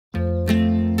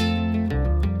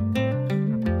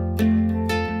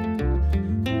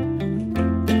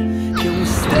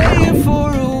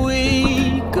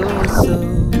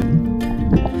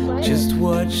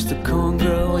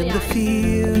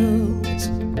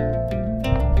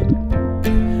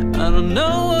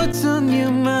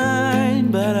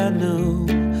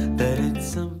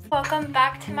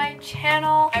to my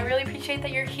channel. I really appreciate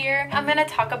that you're here. I'm gonna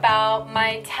talk about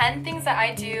my 10 things that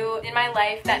I do in my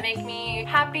life that make me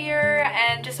happier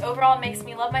and just overall makes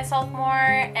me love myself more.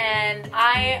 And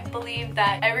I believe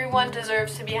that everyone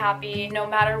deserves to be happy no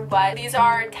matter what. These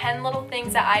are 10 little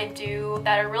things that I do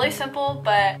that are really simple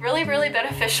but really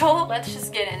beneficial. Let's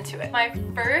just get into it. My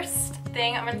first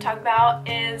thing I'm going to talk about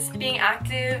is being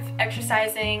active,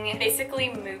 exercising,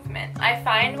 basically movement. I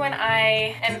find when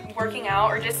I am working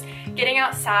out or just getting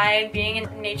outside, being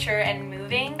in nature and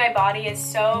moving, my body is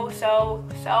so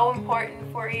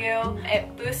important for you.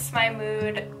 It boosts my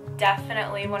mood.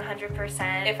 Definitely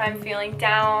 100%. If I'm feeling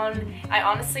down, I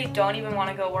honestly don't even want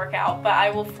to go work out, but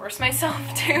I will force myself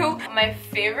to. My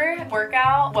favorite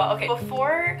workout, well, okay,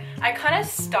 before I kind of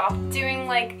stopped doing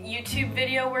like YouTube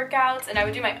video workouts and I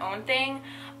would do my own thing,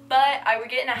 but I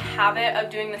would get in a habit of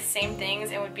doing the same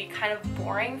things and it would be kind of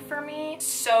boring for me.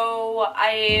 So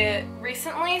I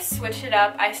recently switched it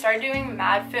up. I started doing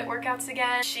MadFit workouts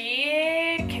again.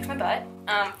 She kicks my butt.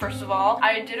 First of all,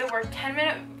 I did a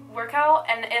 10-minute workout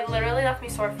and it literally left me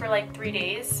sore for like 3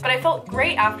 days, but I felt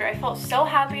great after. I felt so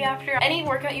happy after. Any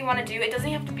workout you want to do, it doesn't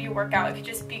have to be a workout. It could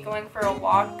just be going for a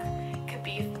walk. It could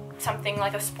be something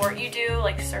like a sport you do,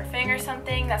 like surfing or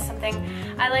something. That's something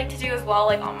I like to do as well,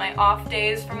 like on my off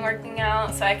days from working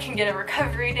out, so I can get a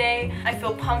recovery day. I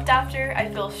feel pumped after, I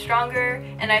feel stronger,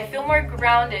 and I feel more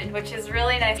grounded, which is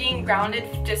really nice. Being grounded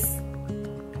just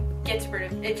gets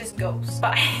rid of it, just goes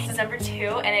by. This is number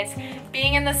 2, and it's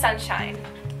being in the sunshine.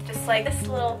 Just like this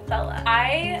little fella.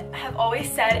 I have always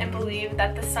said and believed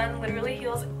that the sun literally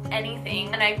heals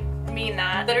anything, and I mean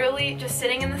that. Literally just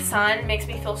sitting in the sun makes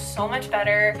me feel so much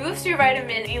better. Boosts your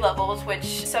vitamin D levels, which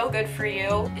is so good for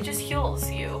you. It just heals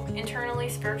you internally,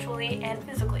 spiritually, and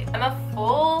physically. I'm a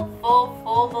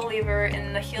full believer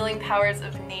in the healing powers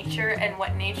of nature and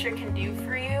what nature can do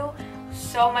for you.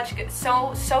 So much good,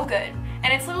 so good.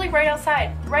 And it's literally right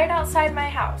outside my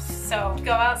house. So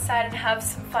go outside and have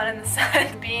some fun in the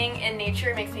sun. Being in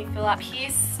nature makes me feel at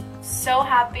peace, so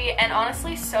happy, and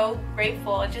honestly so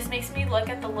grateful. It just makes me look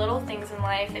at the little things in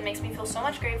life. It makes me feel so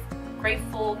much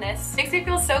gratefulness. It makes me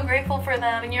feel so grateful for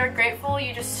them. When you're grateful,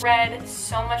 you just spread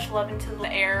so much love into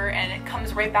the air and it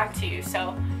comes right back to you.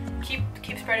 So keep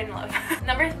spreading love.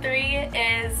 Number 3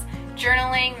 is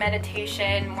journaling,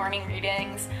 meditation, morning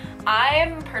readings.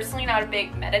 I'm personally not a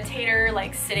big meditator,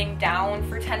 like sitting down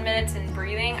for 10 minutes and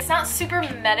breathing. It's not super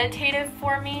meditative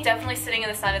for me. Definitely sitting in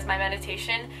the sun is my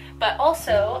meditation, but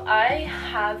also I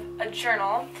have a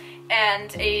journal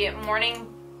and a morning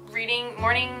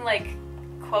like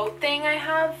quote thing I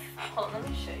have. Hold on,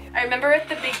 let me show you. I remember at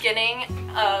the beginning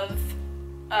of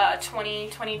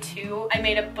 2022, I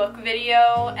made a book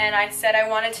video and I said I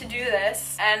wanted to do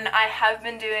this, and I have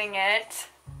been doing it.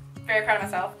 Very proud of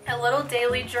myself. A little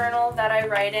daily journal that I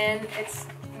write in. It's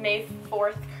May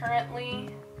 4th currently.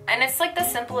 And it's like the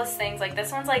simplest things. Like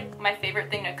this one's like my favorite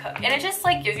thing to cook. And it just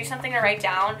like gives you something to write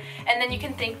down, and then you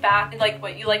can think back like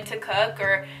what you like to cook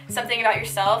or something about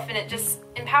yourself, and it just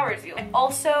empowers you. I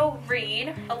also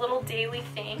read a little daily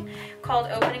thing called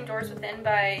Opening Doors Within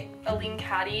by Eileen,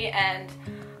 Caddy, and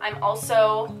I'm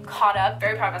also caught up,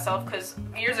 very proud of myself, because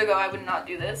years ago I would not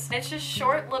do this. It's just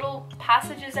short little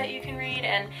passages that you can read,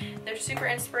 and they're super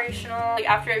inspirational. Like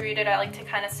after I read it, I like to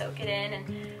kind of soak it in and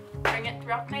bring it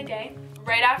throughout my day.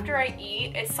 Right after I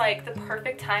eat, it's like the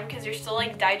perfect time because you're still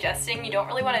like digesting. You don't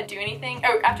really want to do anything.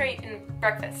 Oh, after I eat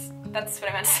breakfast. That's what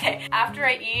I meant to say. After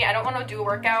I eat, I don't want to do a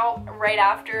workout right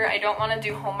after. I don't want to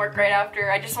do homework right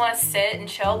after. I just want to sit and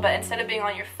chill, but instead of being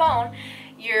on your phone,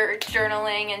 you're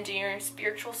journaling and doing your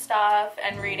spiritual stuff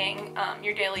and reading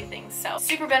your daily things. So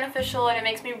super beneficial, and it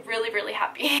makes me really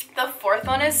happy. The 4th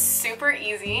one is super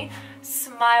easy.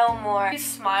 Smile more. You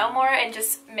smile more and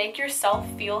just make yourself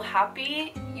feel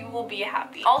happy, you will be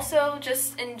happy. Also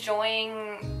just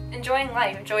enjoying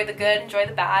life. Enjoy the good, enjoy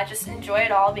the bad, just enjoy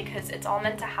it all because it's all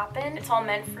meant to happen. It's all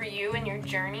meant for you and your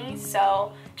journey,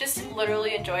 so just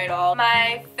literally enjoy it all.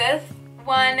 My 5th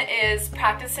one is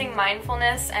practicing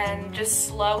mindfulness and just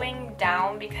slowing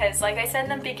down, because like I said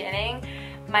in the beginning,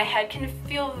 my head can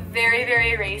feel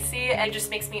very racy and it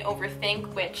just makes me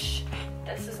overthink, which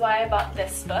this is why I bought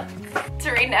this book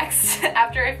to read next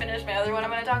after I finish my other one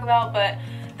I'm going to talk about. But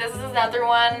this is another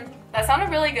one that sounded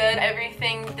really good.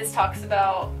 Everything this talks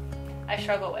about I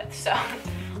struggle with, so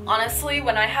honestly,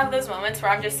 when I have those moments where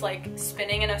I'm just like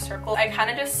spinning in a circle, I kind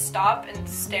of just stop and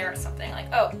stare at something like,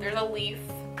 oh, there's a leaf.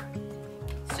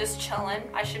 It's just chilling.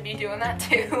 I should be doing that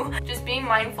too. Just being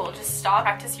mindful. Just stop,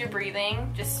 practice your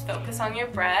breathing, just focus on your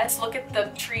breath. Just look at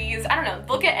the trees. I don't know,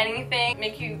 look at anything.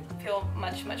 Make you feel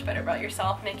much better about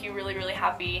yourself, make you really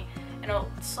happy, It'll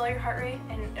slow your heart rate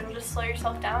and it'll just slow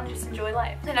yourself down and just enjoy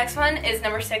life. The next one is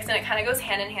number 6, and it kind of goes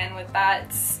hand in hand with that.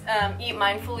 It's, eat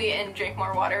mindfully and drink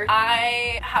more water.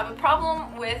 I have a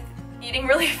problem with eating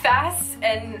really fast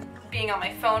and being on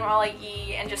my phone while I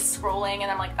eat and just scrolling,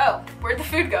 and I'm like, oh, where'd the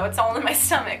food go? It's all in my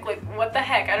stomach. Like, what the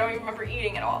heck? I don't even remember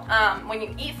eating at all. When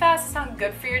you eat fast, it's not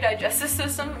good for your digestive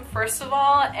system, first of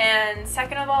all, and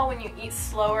second of all, when you eat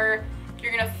slower,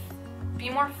 you're gonna be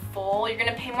more full, you're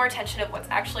gonna pay more attention to what's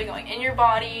actually going in your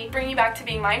body, bring you back to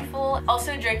being mindful.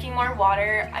 Also, drinking more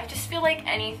water. I just feel like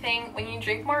anything, when you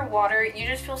drink more water, you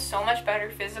just feel so much better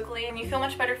physically. And you feel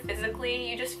much better physically,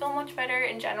 you just feel much better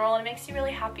in general. It makes you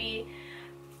really happy,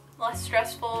 less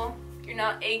stressful, you're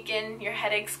not aching, your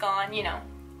headache's gone, you know,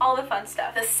 all the fun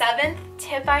stuff. The 7th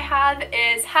tip I have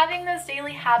is having those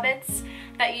daily habits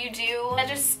that you do that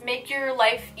just make your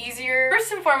life easier.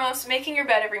 First and foremost, making your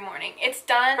bed every morning. It's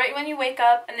done right when you wake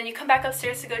up, and then you come back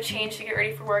upstairs to go change to get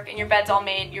ready for work, and your bed's all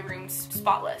made, your room's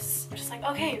spotless. I'm just like,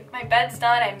 okay, my bed's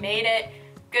done, I made it,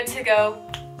 good to go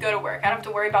to work. I don't have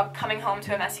to worry about coming home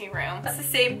to a messy room. That's the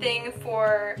same thing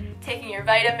for taking your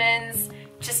vitamins.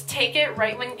 Just take it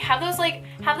right when, have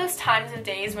those times of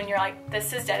days when you're like,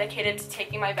 this is dedicated to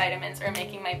taking my vitamins or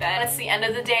making my bed. When it's the end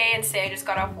of the day and say I just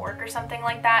got off work or something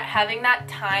like that, having that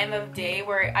time of day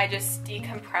where I just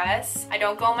decompress. I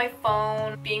don't go on my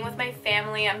phone, being with my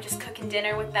family, I'm just cooking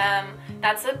dinner with them.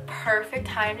 That's a perfect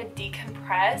time to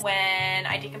decompress. When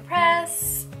I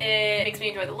decompress, it makes me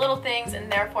enjoy the little things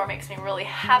and therefore makes me really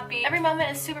happy. Every moment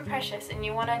is super precious and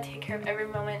you want to take care of every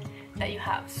moment that you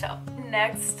have. So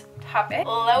next topic,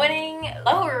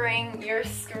 lowering your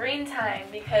screen time,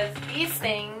 because these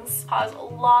things cause a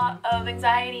lot of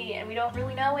anxiety and we don't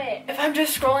really know it. If I'm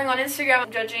just scrolling on Instagram,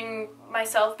 I'm judging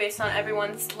myself based on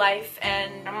everyone's life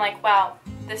and I'm like, wow,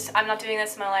 I'm not doing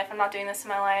this in my life, I'm not doing this in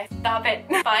my life. Stop it.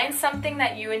 Find something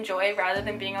that you enjoy rather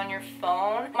than being on your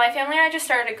phone. My family and I just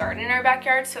started a garden in our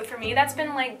backyard, so for me that's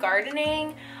been like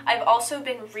gardening. I've also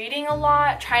been reading a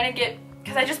lot, trying to get,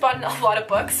 because I just bought a lot of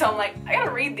books, so I'm like, I gotta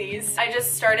read these. I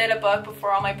just started a book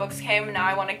before all my books came, and now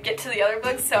I want to get to the other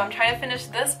books, so I'm trying to finish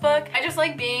this book. I just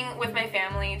like being with my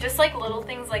family, just like little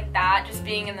things like that, just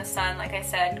being in the sun, like I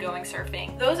said, going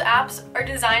surfing. Those apps are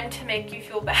designed to make you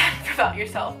feel bad about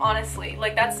yourself, honestly.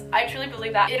 Like I truly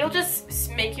believe that. It'll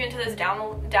just make you into this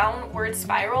downward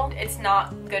spiral. It's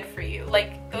not good for you.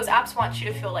 Like, those apps want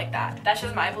you to feel like that. That's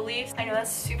just my beliefs. I know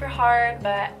that's super hard,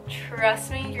 but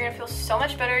trust me, you're gonna feel so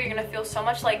much better. You're gonna feel so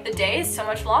much like the day is so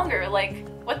much longer. Like,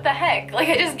 what the heck? Like,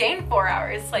 I just gained 4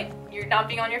 hours. Like, you're not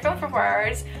being on your phone for 4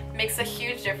 hours makes a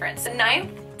huge difference. The 9th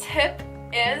tip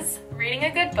is reading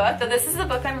a good book. So this is the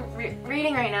book I'm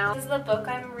reading right now. This is the book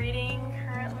I'm reading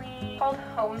currently, called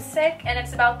Homesick, and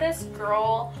it's about this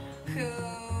girl who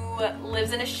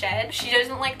lives in a shed. She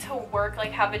doesn't like to work,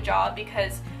 like have a job,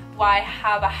 because why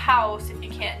have a house if you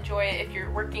can't enjoy it if you're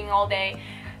working all day,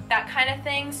 that kind of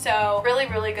thing. So really,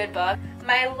 really good book.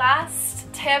 My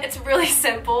last tip, it's really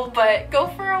simple, but go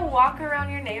for a walk around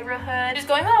your neighborhood. Just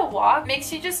going on a walk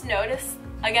makes you just notice,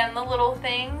 again, the little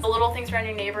things around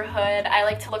your neighborhood. I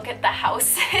like to look at the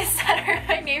houses that are in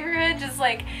my neighborhood, just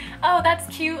like, oh,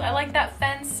 that's cute, I like that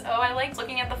fence, oh, I like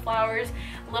looking at the flowers,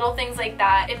 little things like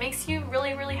that. It makes you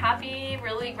really, really happy,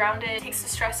 really grounded. It takes the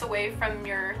stress away from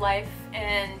your life.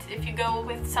 And if you go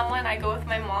with someone, I go with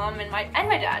my mom and my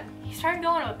dad. He started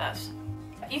going with us.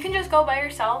 You can just go by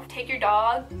yourself, take your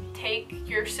dog, take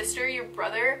your sister, your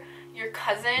brother, your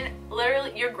cousin,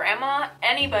 literally your grandma,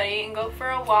 anybody, and go for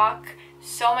a walk.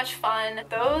 So much fun.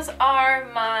 Those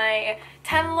are my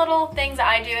 10 little things that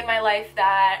I do in my life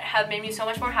that have made me so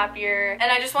much more happier.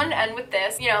 And I just wanted to end with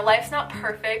this. You know, life's not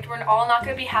perfect. We're all not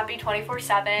going to be happy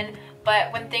 24/7.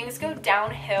 But when things go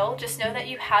downhill, just know that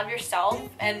you have yourself,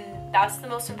 and that's the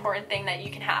most important thing that you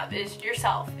can have, is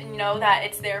yourself, and know that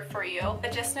it's there for you.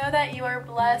 But just know that you are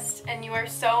blessed and you are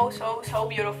so, so, so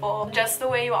beautiful just the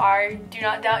way you are. Do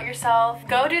not doubt yourself.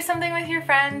 Go do something with your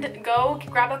friend. Go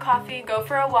grab a coffee, go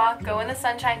for a walk, go in the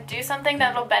sunshine, do something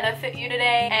that'll benefit you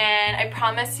today, and I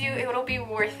promise you it'll be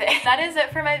worth it. That is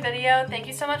it for my video. Thank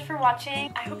you so much for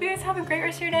watching. I hope you guys have a great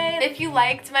rest of your day. If you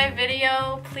liked my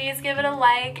video, please give it a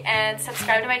like and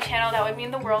subscribe to my channel. That would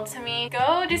mean the world to me.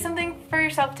 Go do something for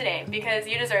yourself today because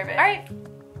you deserve it. Alright,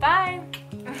 bye!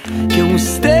 Can we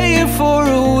stay here for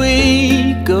a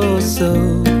week or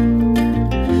so?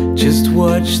 Just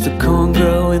watch the corn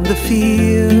grow in the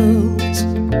fields.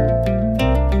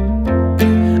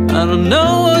 I don't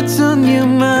know what's on your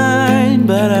mind,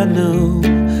 but I know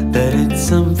that it's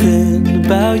something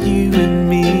about you and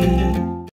me.